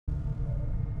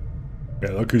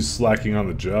Yeah, look who's slacking on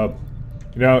the job.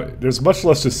 You know, there's much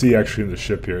less to see actually in the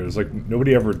ship here. There's like,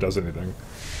 nobody ever does anything.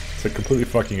 It's like completely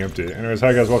fucking empty. Anyways,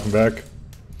 hi guys, welcome back.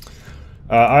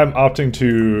 I'm opting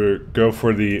to go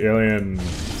for the alien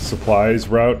supplies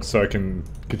route so I can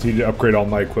continue to upgrade all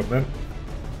my equipment.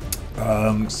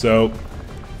 So,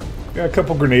 yeah, a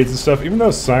couple grenades and stuff, even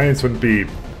though science wouldn't be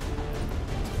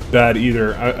bad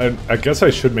either. I guess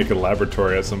I should make a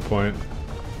laboratory at some point.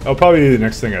 That'll probably be the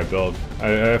next thing I build. I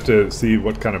have to see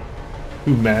what kind of...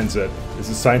 who mans it. Is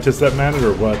it scientists that man it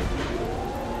or what?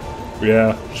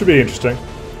 Yeah, should be interesting.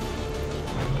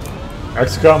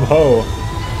 XCOM ho!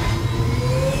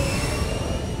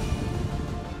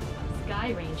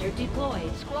 Sky Ranger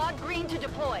deployed. Squad green to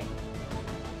deploy.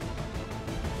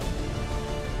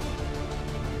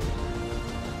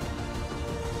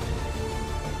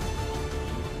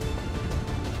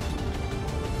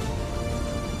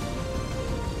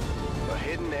 A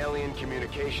hidden alien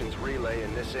communications relay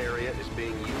in this area is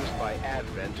being used by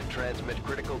Advent to transmit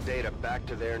critical data back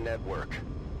to their network.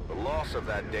 The loss of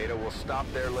that data will stop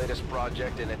their latest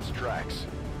project in its tracks.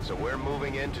 So we're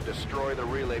moving in to destroy the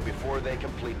relay before they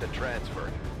complete the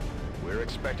transfer. We're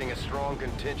expecting a strong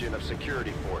contingent of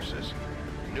security forces.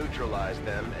 Neutralize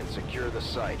them and secure the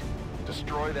site.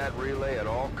 Destroy that relay at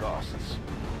all costs.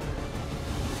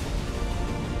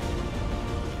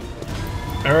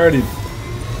 Alrighty.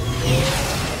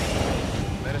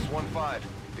 Menace 1-5,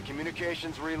 the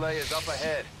communications relay is up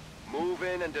ahead. Move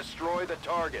in and destroy the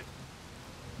target.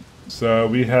 So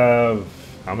we have...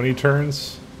 how many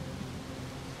turns?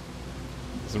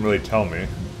 Doesn't really tell me.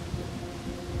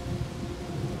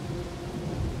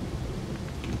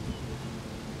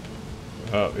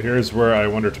 Here's where I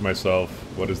wonder to myself,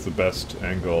 what is the best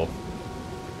angle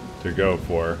to go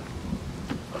for?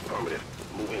 Affirmative.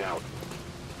 Moving out.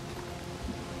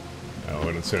 Oh,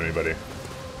 I don't see anybody.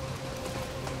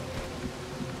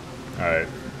 Alright.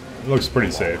 Looks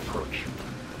pretty safe. Approach.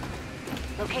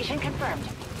 Location confirmed.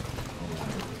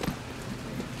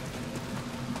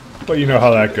 But you know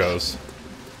how that goes.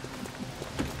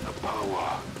 The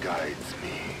power guides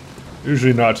me.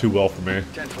 Usually not too well for me.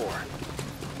 10-4.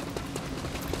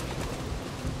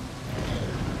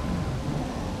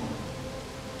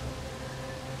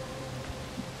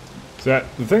 So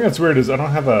the thing that's weird is I don't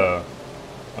have a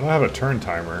turn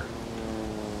timer.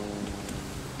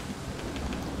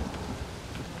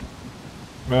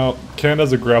 Well, Ken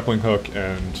has a grappling hook,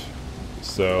 and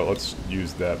so let's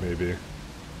use that maybe.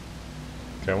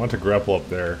 Okay, I want to grapple up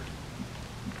there.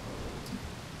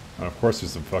 And of course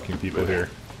there's some fucking people here.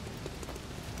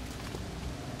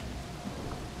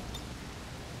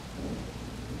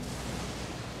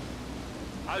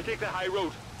 I'll take the high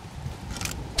road.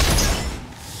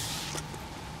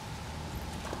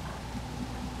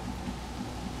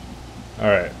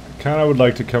 Alright, I kinda would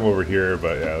like to come over here,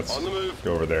 but yeah, let's On the move.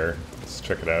 go over there. Let's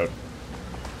check it out.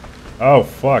 Oh,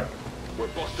 fuck. We're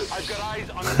busted. I've got eyes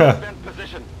on the Advent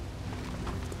position.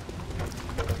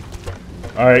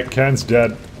 Alright, Ken's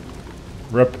dead.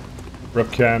 Rip.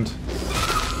 Rip Ken.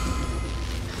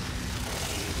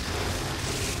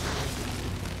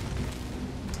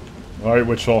 Alright,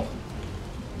 Witchell.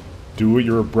 Do what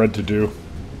you were bred to do.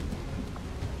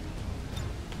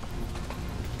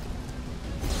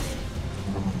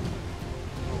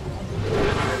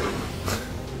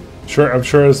 Sure, I'm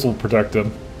sure this will protect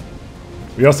him.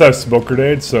 We also have smoke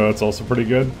grenades, so it's also pretty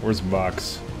good. Where's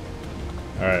Mox?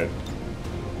 Alright.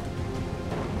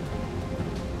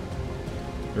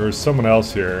 There was someone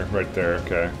else here, right there,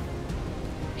 okay.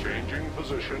 Changing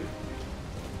position.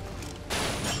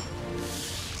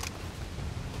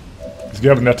 He's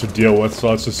gonna have enough to deal with, so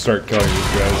let's just start killing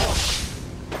these guys.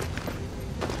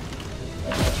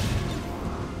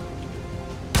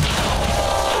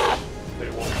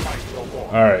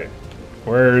 Alright.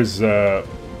 Where's,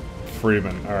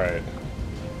 Freeman? Alright.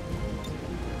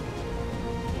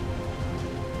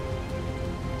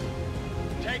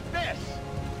 Take this.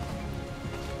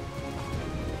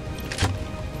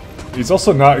 He's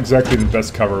also not exactly the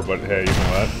best cover, but hey, you know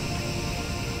what?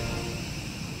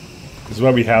 This is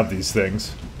why we have these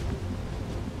things.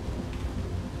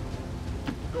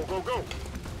 Go, go, go.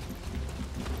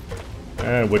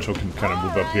 And Witchell can kind of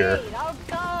move up here. I'll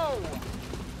go.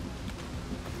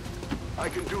 I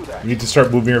can do that. We need to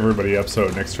start moving everybody up so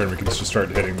next turn we can just start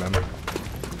hitting them.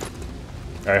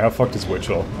 Alright, how fucked is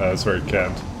Witchell? Sorry,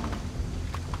 Kent.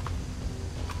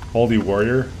 Holy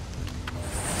Warrior.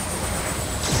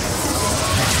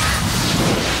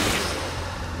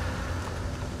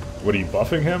 What, are you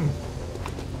buffing him?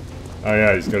 Oh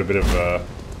yeah, he's got a bit of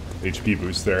HP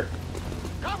boost there.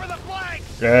 Cover the flank.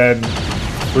 And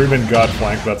Freeman got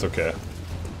flanked, that's okay.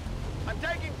 I'm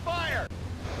taking fire.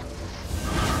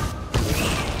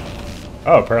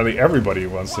 Oh, apparently everybody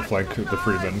wants to flank the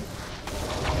Freeman.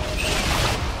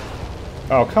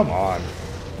 Oh, come on.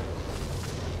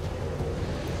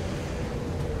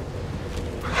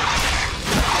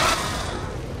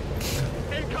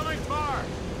 Incoming fire!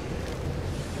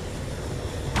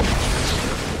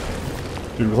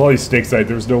 Dude, with all these stakes, there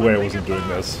was no way I wasn't doing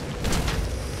this.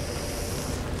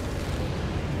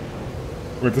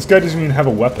 Wait, this guy doesn't even have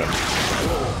a weapon.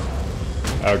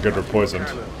 Oh, good, we're poisoned.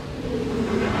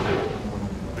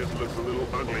 This looks a little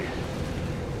ugly.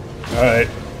 Alright.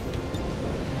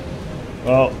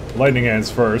 Well, lightning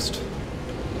hands first.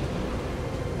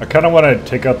 I kind of want to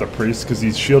take out the priest because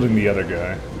he's shielding the other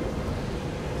guy.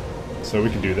 So we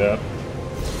can do that.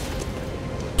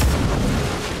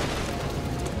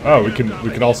 Oh, we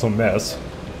can also miss.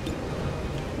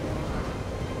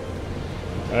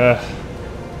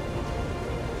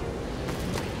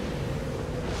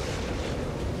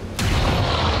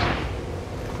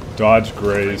 Dodge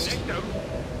grazed.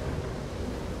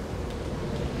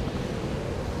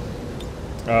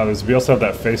 We also have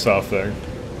that face-off thing.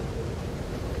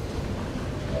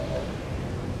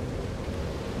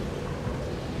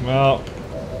 Well,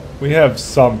 we have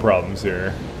some problems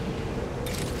here.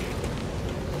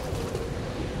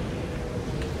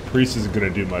 Priest isn't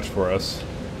going to do much for us.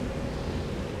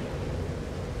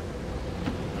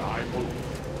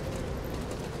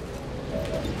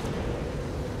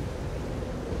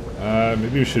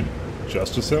 Maybe we should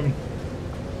justice him.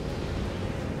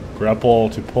 Grapple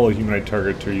to pull a humanoid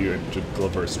target to you and to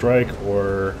deliver a strike,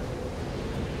 or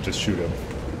just shoot him.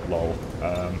 Lol.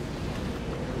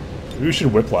 Maybe we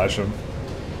should whiplash him.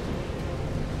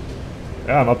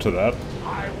 Yeah, I'm up to that.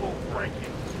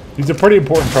 He's a pretty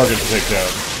important target to take down,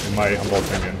 in my humble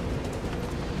opinion.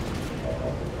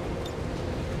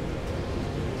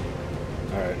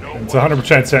 Alright, it's a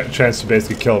 100% chance to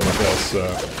basically kill him with this,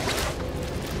 so...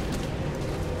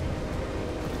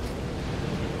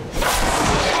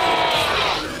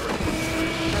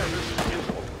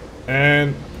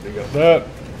 And we got that.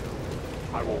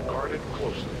 I will guard it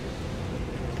closely.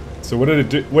 So what did it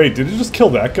do? Wait, did it just kill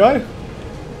that guy? I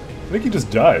think he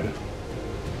just died.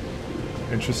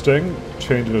 Interesting.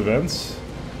 Change of events.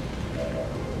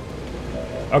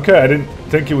 Okay, I didn't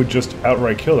think it would just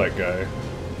outright kill that guy,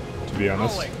 to be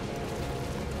honest.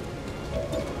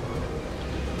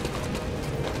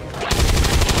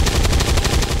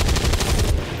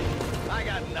 I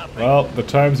got nothing. Well, the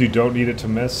times you don't need it to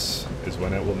miss is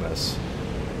when it will miss.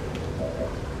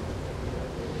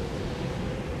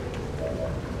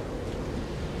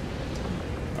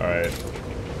 Alright.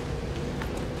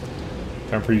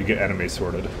 Time for you to get enemy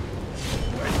sorted.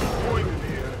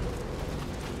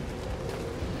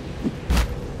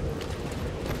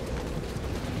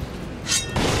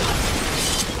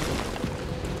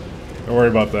 Don't worry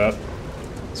about that.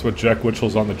 That's what Jack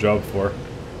Witchell's on the job for.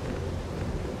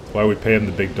 That's why we pay him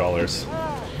the big dollars.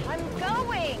 I'm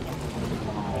going.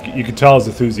 You can tell his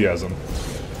enthusiasm.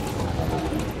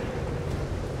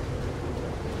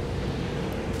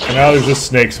 And now there's just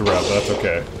snakes around, but that's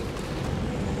okay.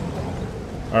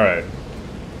 Alright.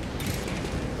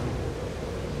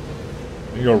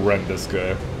 You go rend this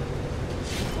guy.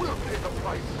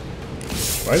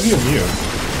 Why is he immune?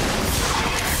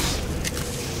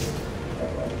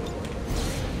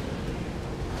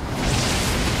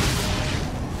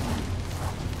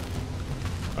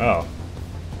 Oh.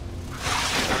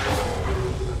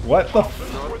 What the f-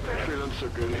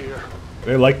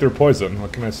 They like their poison,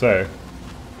 what can I say?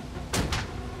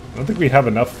 I don't think we have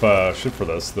enough shit for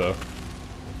this, though.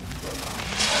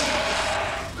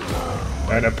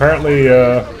 And apparently,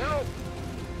 yeah,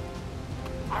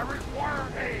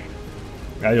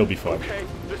 you'll be fine.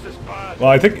 Well,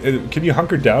 I think, can you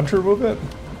hunker down to remove it?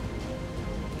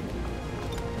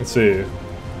 Let's see.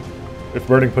 If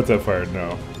burning puts out fire,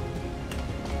 no.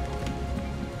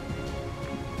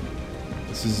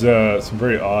 This is some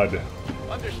very odd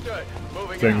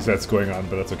things that's going on,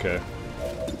 but that's okay.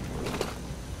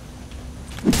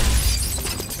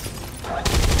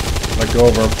 Let go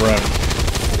of our friend.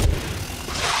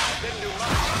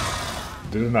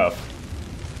 Did enough.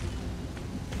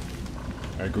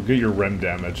 Alright, go get your Ren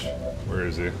damage. Where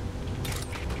is he?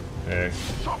 Hey.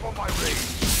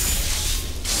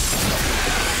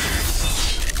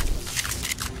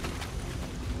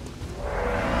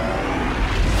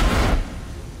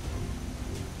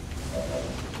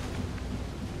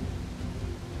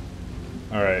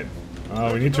 Alright.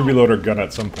 We need to reload our gun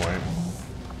at some point.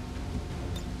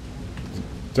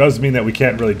 Does mean that we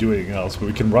can't really do anything else, but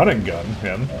we can run and gun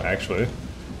him, actually.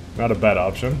 Not a bad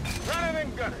option. Run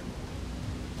and gun it.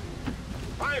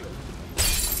 Find him.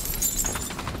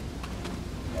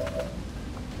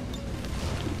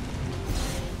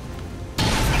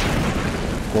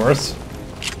 course.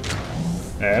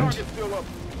 And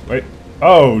wait.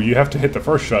 Oh, you have to hit the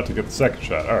first shot to get the second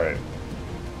shot. All right,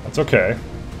 that's okay.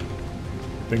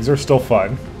 Things are still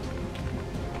fun.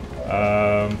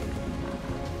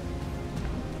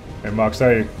 And Mox,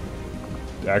 I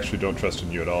actually don't trust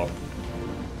in you at all.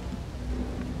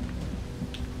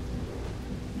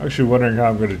 I'm actually wondering how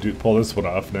I'm going to pull this one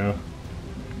off now.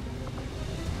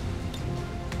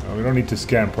 Oh, we don't need to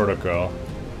scan protocol.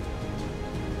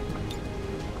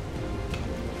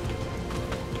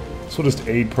 This will just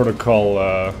aid protocol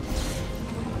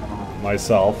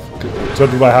myself,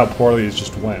 judging by how poorly it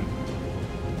just went.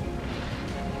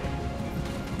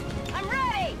 I'm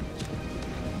ready.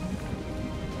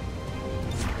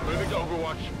 Moving to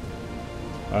Overwatch.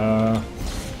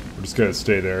 We're just gonna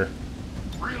stay there.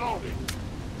 Reloading.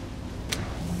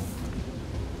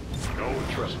 No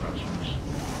trespassers.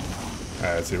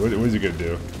 Alright, let's see. What is he gonna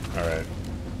do? Alright.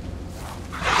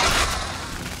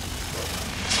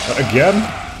 Again?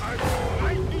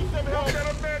 I need some help. Get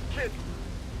a med kit.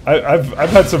 I've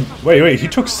had some. Wait. He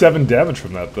took 7 damage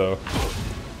from that though.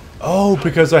 Oh,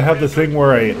 because I have the thing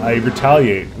where I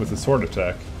retaliate with a sword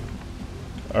attack.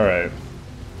 All right.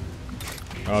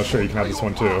 Oh, sure. You can have this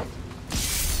one too.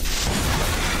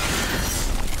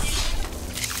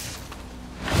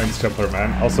 Thanks, Templar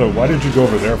Man. Also, why did you go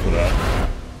over there for that?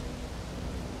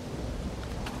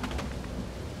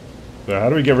 So how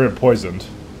do we get rid of poisoned?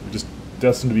 We're just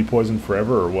destined to be poisoned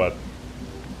forever, or what?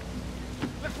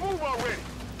 Let's move already.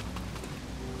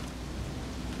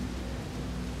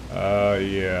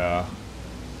 Yeah.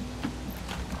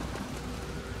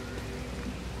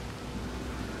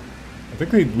 I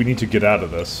think we need to get out of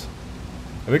this.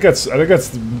 I think that's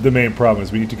the main problem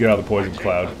is we need to get out of the poison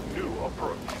cloud.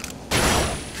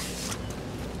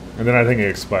 And then I think it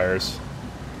expires.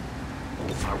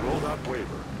 I will not waver.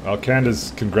 Well,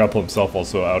 Candace can grapple himself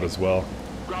also out as well.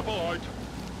 Grapple out.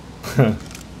 I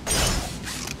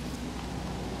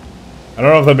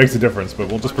don't know if that makes a difference, but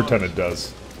we'll just pretend it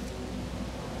does.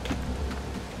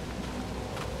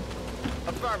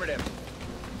 Affirmative.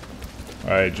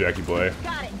 Alright, Jackie boy.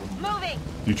 Got it. Moving.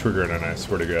 You trigger it and I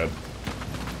swear to God.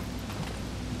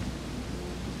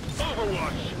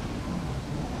 Overwatch.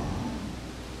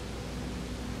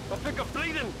 I think I'm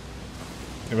bleeding.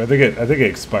 I think it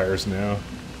expires now.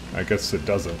 I guess it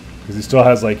doesn't. Because he still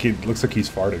has, like, he looks like he's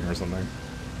farting or something.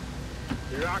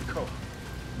 Here I come.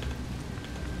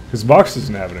 His box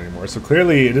doesn't have it anymore, so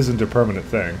clearly it isn't a permanent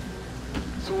thing.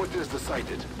 So what is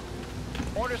decided?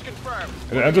 Orders confirmed.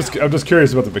 And I'm just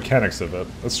curious about the mechanics of it.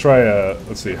 Let's try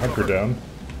let's see, hunker down.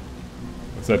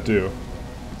 What's that do?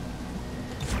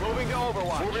 Moving to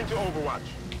Overwatch. Moving to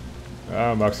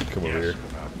Overwatch. Mox can come over here.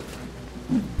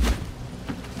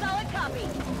 Solid copy.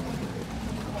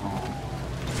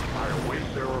 I await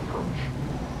their approach.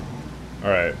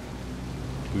 Alright.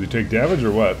 Does he take damage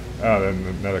or what? Ah,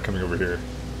 then now they're coming over here.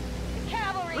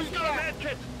 Cavalry's Who's got a here. med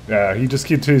kit? Yeah, he just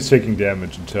continues taking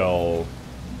damage until...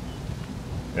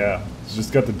 Yeah, he's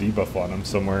just got the debuff on him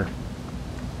somewhere.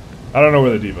 I don't know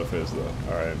where the debuff is, though.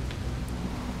 Alright.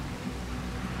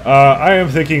 I am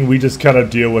thinking we just kind of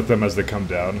deal with them as they come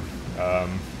down.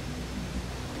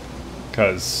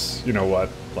 Because, you know what?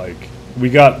 Like, we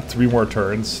got 3 more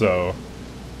turns, so...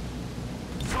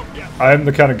 I'm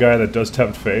the kind of guy that does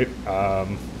tempt fate.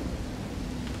 Locked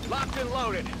and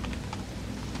loaded.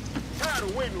 Tired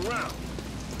of waiting around.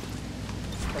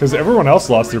 Because everyone else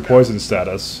lost their poison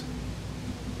status.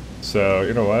 So,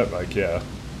 you know what? Like, yeah.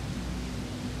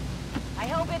 I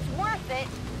hope it's worth it.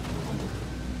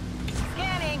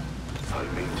 Scanning. I'll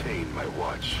maintain my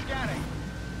watch. Scanning.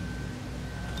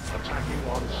 Attacking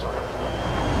on site.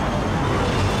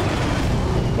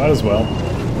 Might as well.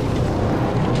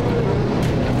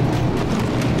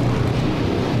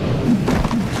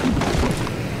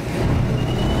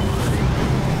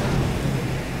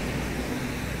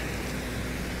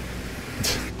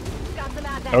 Got some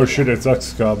out Oh shit, it's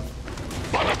XCOM.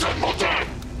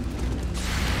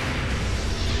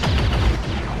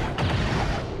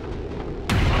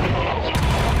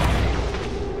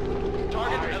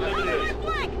 Target eliminated.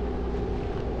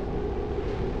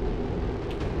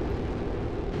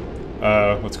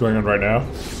 What's going on right now?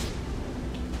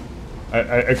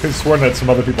 I could have sworn that some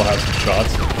other people had some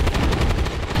shots.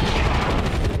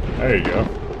 There you go.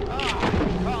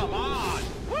 Come on!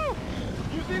 Woo!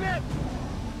 You see that?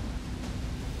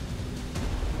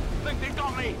 Think they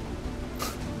got me?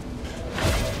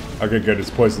 Okay, good. His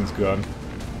poison's gone.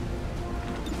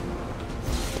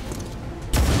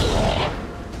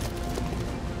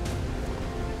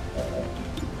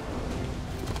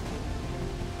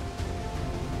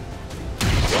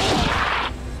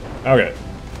 Okay.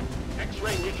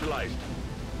 X-ray neutralized.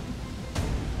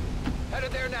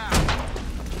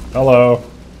 Hello.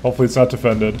 Hopefully it's not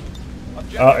defended.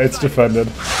 It's defended.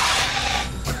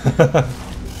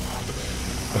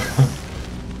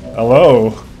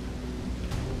 Hello.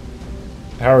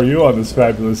 How are you on this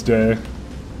fabulous day?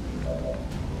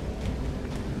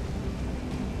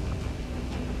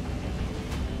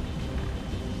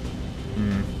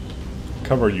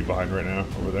 Cover are you behind right now?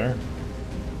 Over there?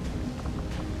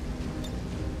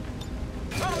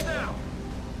 Calm down.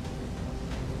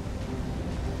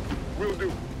 Will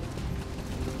do.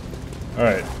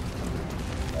 Alright.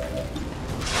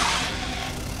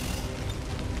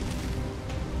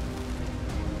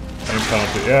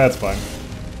 Penalty. Yeah, that's fine.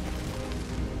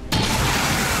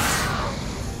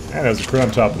 And there's a crew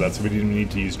on top of that, so we didn't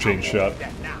need to use chain shot.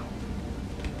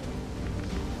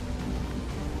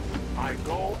 I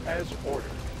go as ordered.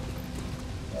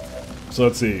 So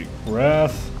let's see.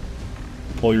 Wrath.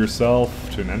 Pull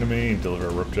yourself to an enemy and deliver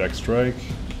a Ripjack strike.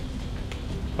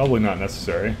 Probably not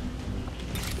necessary.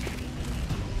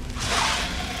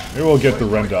 Maybe we'll get the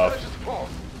rend off.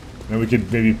 Then we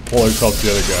could maybe pull ourselves to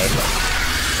the other guy.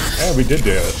 Yeah, we did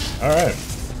do it. Alright.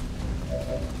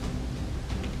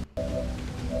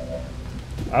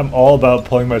 I'm all about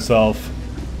pulling myself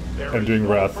and doing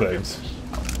Wrath things.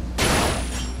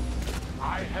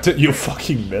 You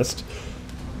fucking missed.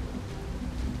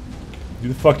 Who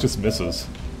the fuck just misses?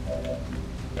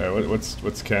 Alright,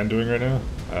 what's Can doing right now?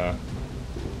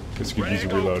 Guess you could use a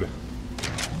reload.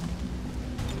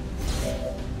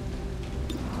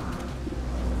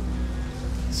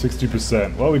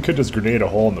 %. Well, we could just grenade a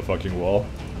hole in the fucking wall.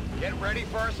 Get ready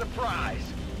for a surprise.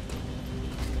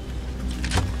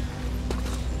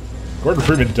 Gordon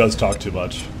Freeman does talk too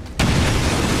much.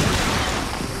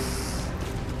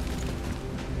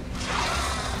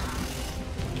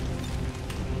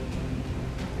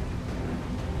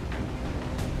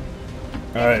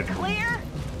 Alright. Clear?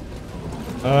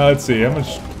 Let's see, how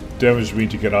much damage do we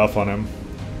need to get off on him?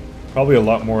 Probably a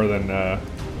lot more than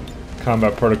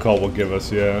combat protocol will give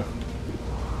us, yeah.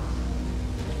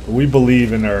 But we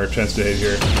believe in our chance to hit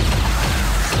here.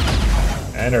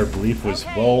 And our belief was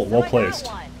well placed.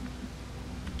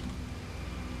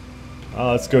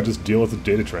 Let's go just deal with the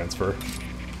data transfer.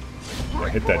 Yeah,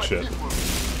 hit that shit.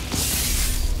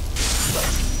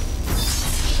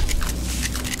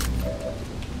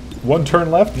 One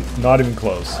turn left, not even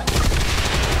close.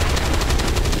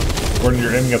 Gordon,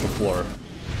 you're aiming at the floor.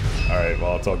 Alright,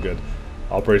 well, it's all good.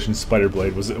 Operation Spider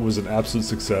Blade was an absolute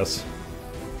success.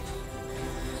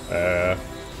 The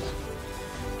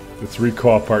 3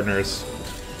 co-op partners.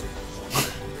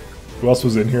 Who else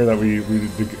was in here that we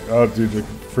did? Oh, dude, the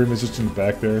Freeman's just in the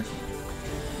back there.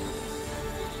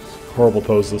 Horrible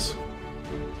poses.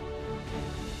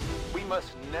 We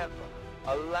must never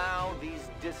allow these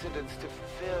dissidents to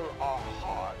fill our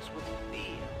hearts with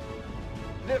fear.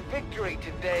 Their victory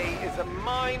today is a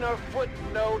minor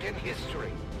footnote in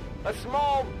history. A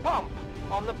small bump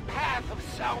on the path of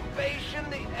salvation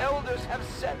the elders have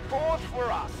set forth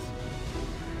for us.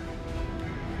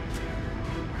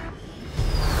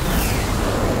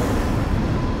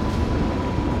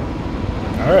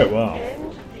 Alright, wow.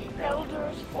 End the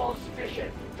Elders' false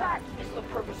vision. That is the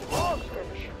purpose of all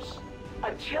skirmishers.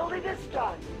 Until it is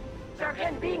done, there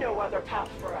can be no other path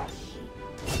for us.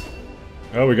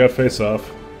 Oh, we got face off.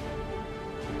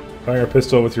 Firing a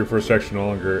pistol with your first action no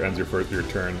longer ends your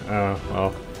turn. Oh,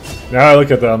 well. Now I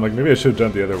look at that, I'm like, maybe I should have done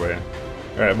it the other way.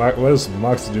 Alright, what is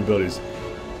Mox's new abilities?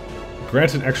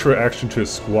 Grant an extra action to a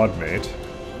squad mate.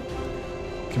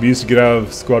 Can be used to get out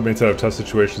of squad mates out of tough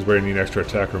situations where you need extra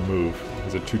attack or move.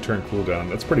 There's a 2-turn cooldown.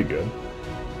 That's pretty good.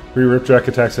 Free Ripjack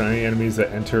attacks on any enemies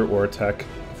that enter or attack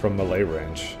from melee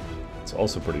range. It's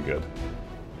also pretty good.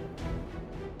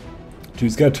 Dude,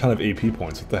 he's got a ton of AP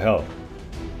points. What the hell?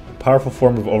 A powerful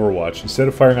form of Overwatch. Instead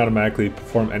of firing automatically,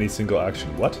 perform any single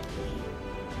action. What?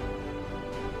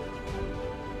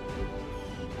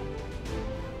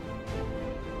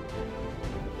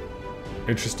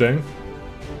 Interesting.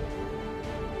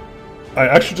 I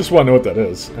actually just want to know what that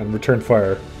is, and return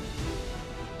fire.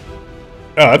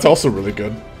 Ah, that's also really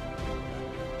good.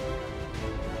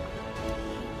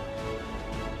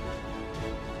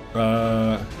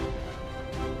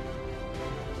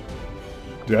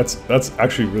 Dude, that's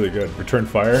actually really good. Return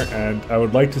fire, and I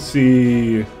would like to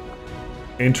see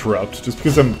interrupt, just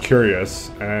because I'm curious,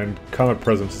 and Comet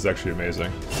Presence is actually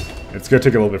amazing. It's gonna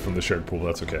take a little bit from the shared pool, but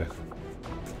that's okay.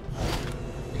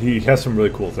 He has some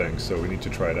really cool things, so we need to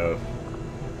try it out.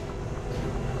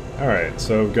 Alright,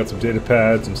 so we've got some data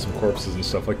pads and some corpses and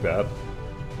stuff like that.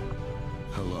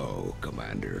 Hello,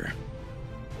 Commander.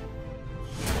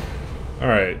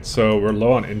 Alright, so we're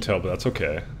low on intel, but that's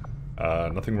okay.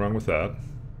 Nothing wrong with that.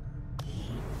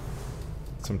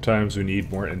 Sometimes we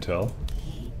need more intel.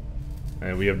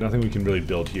 And we have nothing we can really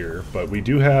build here, but we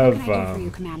do have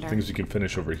things we can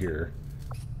finish over here.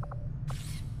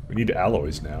 We need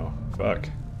alloys now. Fuck.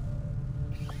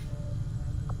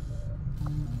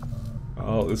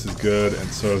 Oh, this is good, and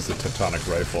so is the Teutonic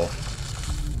Rifle.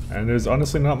 And there's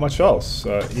honestly not much else.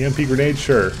 EMP grenade,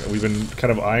 sure. We've been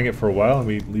kind of eyeing it for a while, and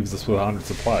we leaves us with 100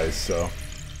 supplies, so...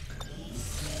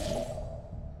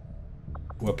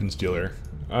 Weapons dealer.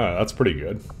 Ah, that's pretty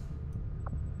good.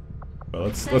 Well,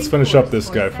 let's finish up this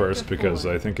guy first, because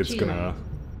I think it's gonna...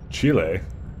 Chile.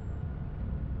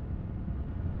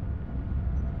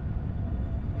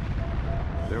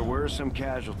 There were some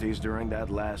casualties during that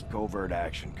last covert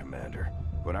action, Commander.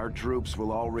 But our troops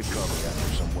will all recover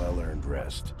after some well-earned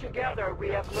rest. Together, we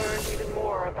have learned even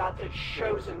more about the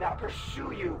Chosen that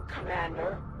pursue you,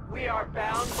 Commander. We are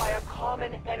bound by a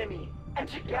common enemy, and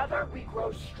together we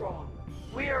grow strong.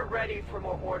 We are ready for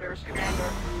more orders, Commander.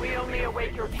 We only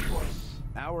await your choice.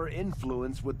 Our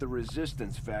influence with the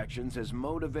Resistance factions has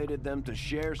motivated them to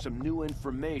share some new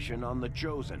information on the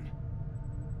Chosen.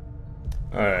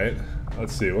 Alright,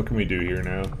 let's see, what can we do here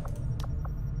now?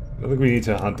 I think we need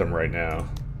to hunt them right now.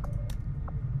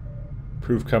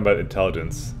 Improve combat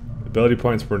intelligence. Ability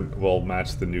points will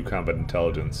match the new combat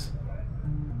intelligence.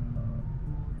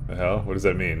 The hell? What does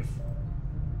that mean?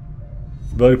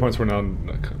 Ability points will now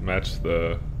match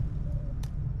the...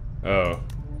 Oh.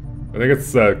 I think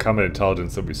it's combat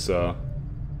intelligence that we saw.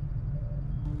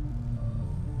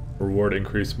 Reward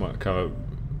increased combat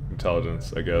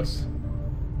intelligence, I guess.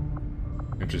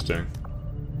 Interesting.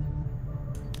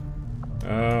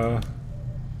 I'm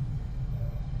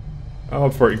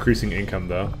up for increasing income,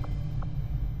 though.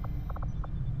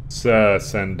 Let's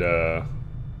send,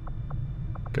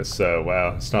 guess,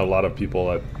 wow, it's not a lot of people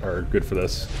that are good for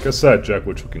this. Guess, Jack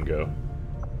Witchell can go.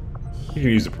 He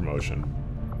can use a promotion.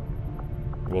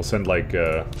 We'll send, like,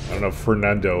 I don't know,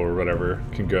 Fernando or whatever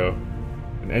can go.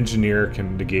 An engineer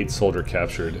can negate soldier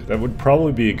captured. That would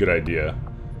probably be a good idea.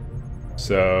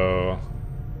 So...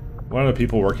 one of the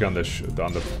people working on this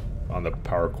on the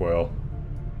power coil.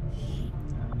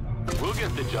 We'll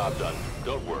get the job done.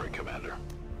 Don't worry, Commander.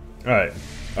 Alright.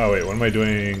 Oh wait, what am I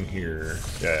doing here?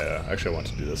 Yeah, actually I want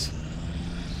to do this.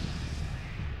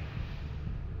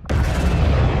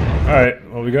 Alright,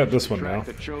 well we got this one now. Track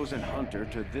the Chosen hunter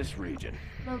to this region.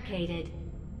 Located.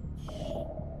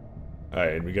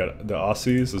 Alright, and we got the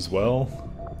Aussies as well.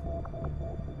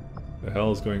 The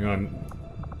hell is going on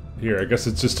here? I guess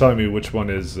it's just telling me which one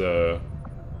is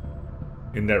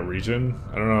in that region.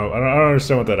 I don't know. I don't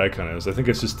understand what that icon is. I think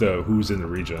it's just who's in the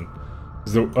region.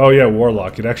 Oh yeah,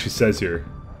 Warlock. It actually says here.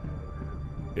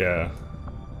 Yeah,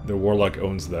 the Warlock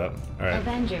owns that. All right.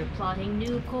 Avenger plotting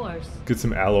new course. Get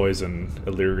some alloys and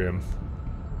Illyrium.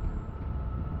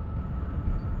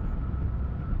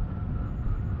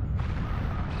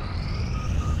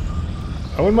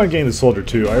 I wouldn't mind getting the soldier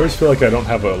too. I always feel like I don't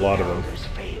have a lot of them.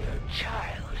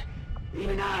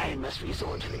 Even I must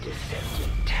resort to the deceptive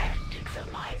tactics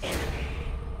of my enemy.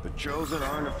 The Chosen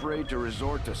aren't afraid to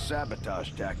resort to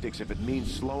sabotage tactics if it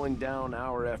means slowing down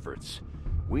our efforts.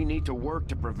 We need to work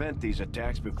to prevent these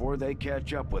attacks before they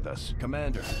catch up with us.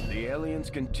 Commander, the aliens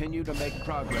continue to make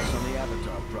progress on the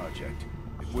Avatar project.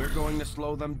 If we're going to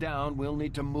slow them down, we'll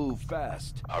need to move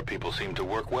fast. Our people seem to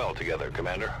work well together,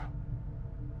 Commander.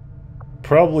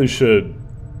 Probably should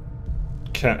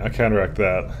counteract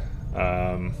that.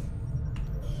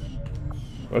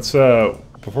 Let's,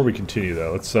 before we continue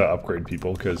though, let's upgrade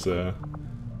people, because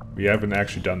we haven't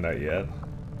actually done that yet.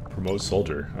 Promote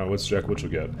soldier. What's Jack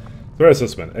Witchell get? Threat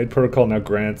assessment. Aid protocol now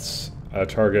grants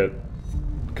target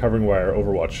covering wire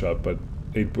overwatch shot, but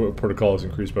aid protocol is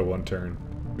increased by 1 turn,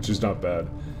 which is not bad.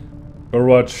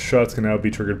 Overwatch shots can now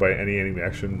be triggered by any enemy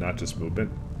action, not just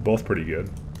movement. Both pretty good.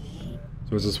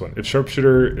 So what's this one? If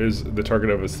sharpshooter is the target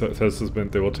of a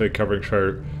assessment, they will take covering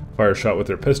fire shot with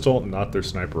their pistol, not their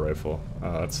sniper rifle.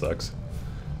 That sucks.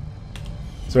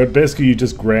 So basically you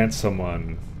just grant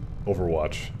someone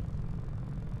Overwatch.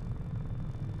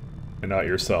 And not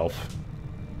yourself.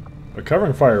 But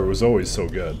covering fire was always so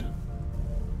good.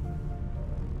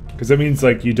 Because that means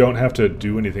like you don't have to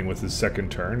do anything with his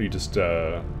second turn, you just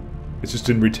it's just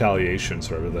in retaliation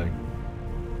sort of a thing.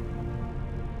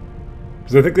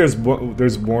 Because I think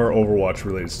there's more Overwatch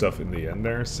related stuff in the end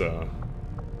there, so...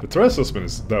 But threat assessment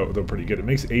is though pretty good. It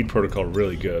makes aid protocol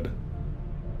really good.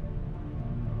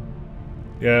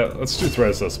 Yeah, let's do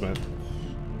threat assessment.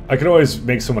 I can always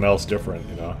make someone else different,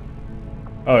 you know.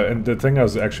 Oh, and the thing I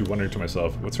was actually wondering to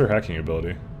myself, what's her hacking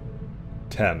ability?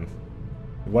 10.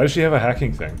 Why does she have a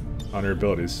hacking thing on her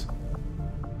abilities?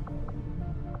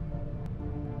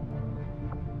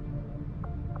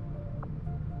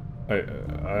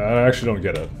 I actually don't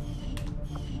get it.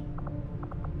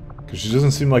 Because she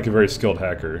doesn't seem like a very skilled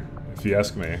hacker, if you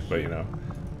ask me, but you know.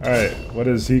 Alright, what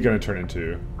is he going to turn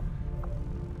into?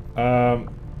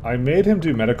 I made him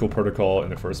do medical protocol in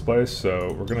the first place,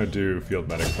 so we're going to do field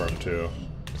medic for him too.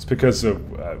 Just because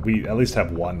of, we at least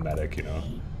have one medic, you know.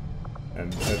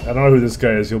 And I don't know who this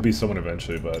guy is, he'll be someone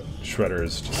eventually, but Shredder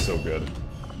is just so good.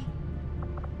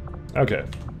 Okay,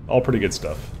 all pretty good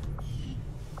stuff.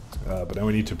 But now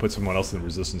we need to put someone else in the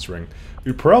resistance ring.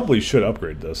 We probably should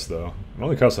upgrade this, though. It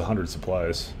only costs 100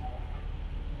 supplies.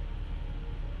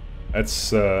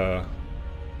 That's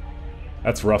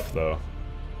rough, though.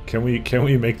 Can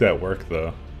we make that work,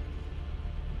 though?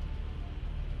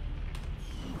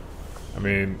 I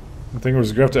mean, the thing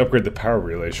was, we're gonna have to upgrade the power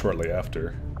relay shortly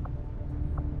after.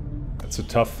 That's a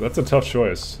tough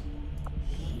choice.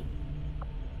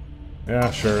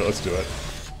 Yeah, sure, let's do it.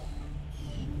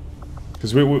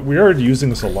 Because we are using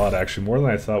this a lot, actually, more than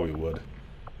I thought we would.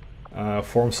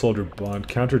 Form soldier bond,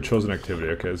 counter chosen activity.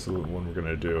 Okay, this is the one we're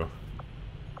gonna do.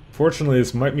 Fortunately,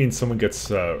 this might mean someone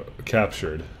gets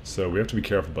captured, so we have to be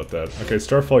careful about that. Okay,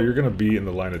 Starfall, you're gonna be in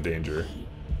the line of danger.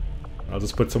 I'll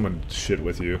just put someone shit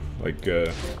with you, like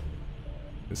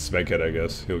Smeghead, I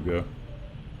guess. He'll go.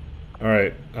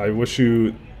 Alright, I wish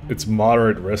you... It's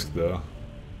moderate risk, though.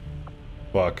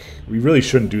 Fuck. We really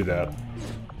shouldn't do that.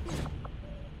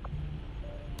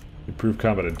 Improve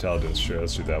combat intelligence. Sure,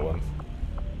 let's do that one.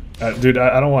 Dude,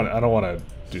 I don't want to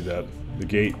do that. The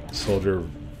gate soldier.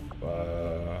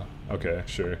 Okay,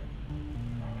 sure.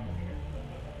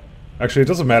 Actually, it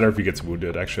doesn't matter if he gets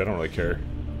wounded. Actually, I don't really care.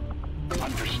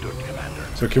 Understood, Commander.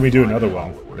 So can we do another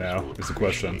one now? Is the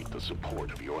question. The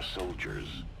support of your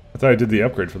soldiers. I thought I did the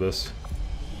upgrade for this.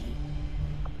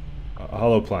 A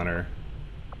hollow planner.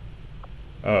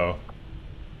 Oh.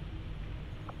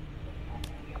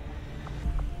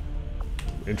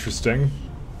 Interesting.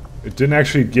 It didn't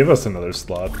actually give us another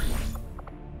slot.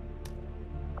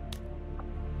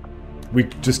 We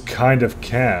just kind of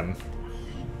can.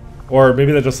 Or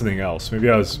maybe that does something else. Maybe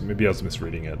I was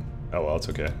misreading it. Oh well, it's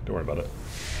okay. Don't worry about it.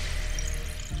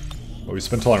 Well, we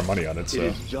spent all our money on it, so...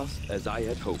 It is just as I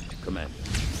had hoped, Commander.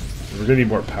 We're gonna need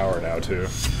more power now, too.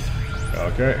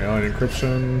 Okay, alien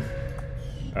encryption.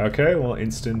 Okay, well,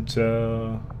 instant,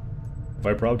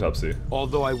 Viper autopsy.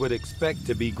 Although I would expect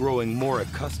to be growing more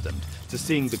accustomed to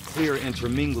seeing the clear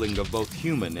intermingling of both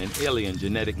human and alien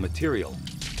genetic material,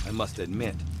 I must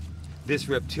admit, this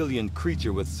reptilian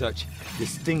creature with such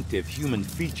distinctive human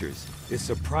features is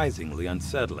surprisingly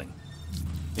unsettling.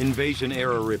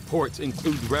 Invasion-era reports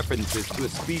include references to a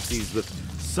species with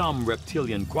some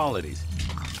reptilian qualities,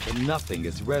 but nothing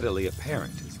as readily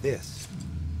apparent as this.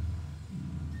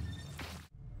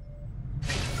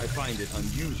 I find it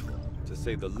unusual, to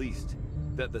say the least,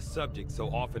 that the subject so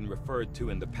often referred to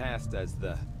in the past as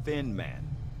the Thin Man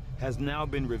has now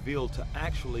been revealed to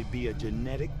actually be a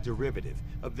genetic derivative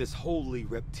of this wholly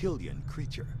reptilian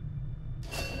creature.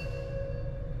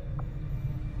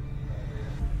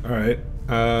 Alright,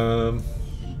 so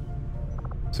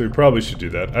we probably should do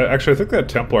that. Actually, I think that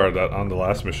Templar that on the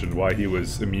last mission, why he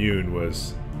was immune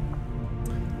was...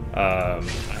 I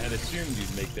had assumed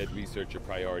you'd make that research a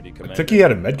priority, Commander. I think he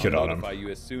had a medkit on him. I'll notify you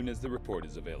as soon as the report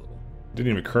is available.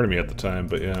 Didn't even occur to me at the time,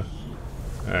 but yeah.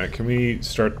 Alright, can we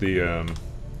start the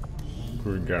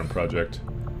Proving Ground project?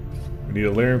 We need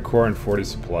a Lyrium core and 40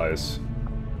 supplies.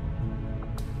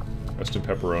 Rest in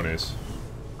pepperonis.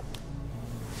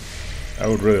 I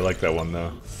would really like that one,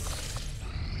 though.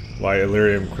 Why,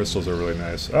 Illyrium crystals are really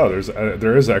nice. Oh,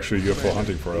 there is actually UFO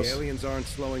hunting for us. The aliens aren't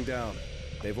slowing down.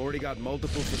 They've already got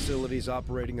multiple facilities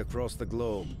operating across the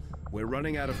globe. We're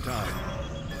running out of time.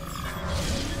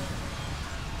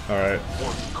 Alright.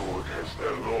 What good has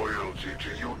their loyalty to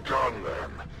you done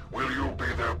them? Will you be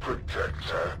their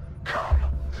protector? Come,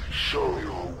 show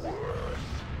your worth.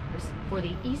 For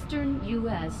the Eastern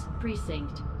U.S.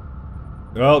 Precinct.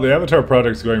 Well, the Avatar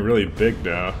project's going really big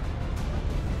now.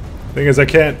 Thing is, I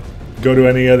can't go to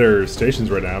any other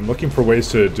stations right now. I'm looking for ways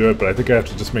to do it, but I think I have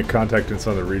to just make contact in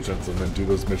some of the regions and then do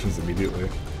those missions immediately.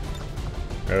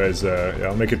 Anyways, yeah,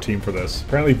 I'll make a team for this.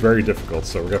 Apparently very difficult,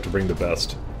 so we're gonna have to bring the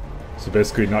best. So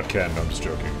basically, not Ken. No, I'm just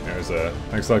joking. Anyways,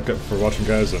 thanks a lot for watching,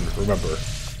 guys, and remember...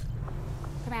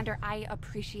 Commander, I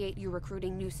appreciate you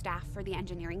recruiting new staff for the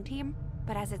engineering team,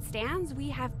 but as it stands, we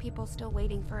have people still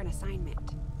waiting for an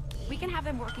assignment. We can have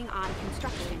them working on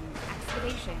construction,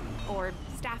 excavation, or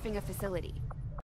staffing a facility.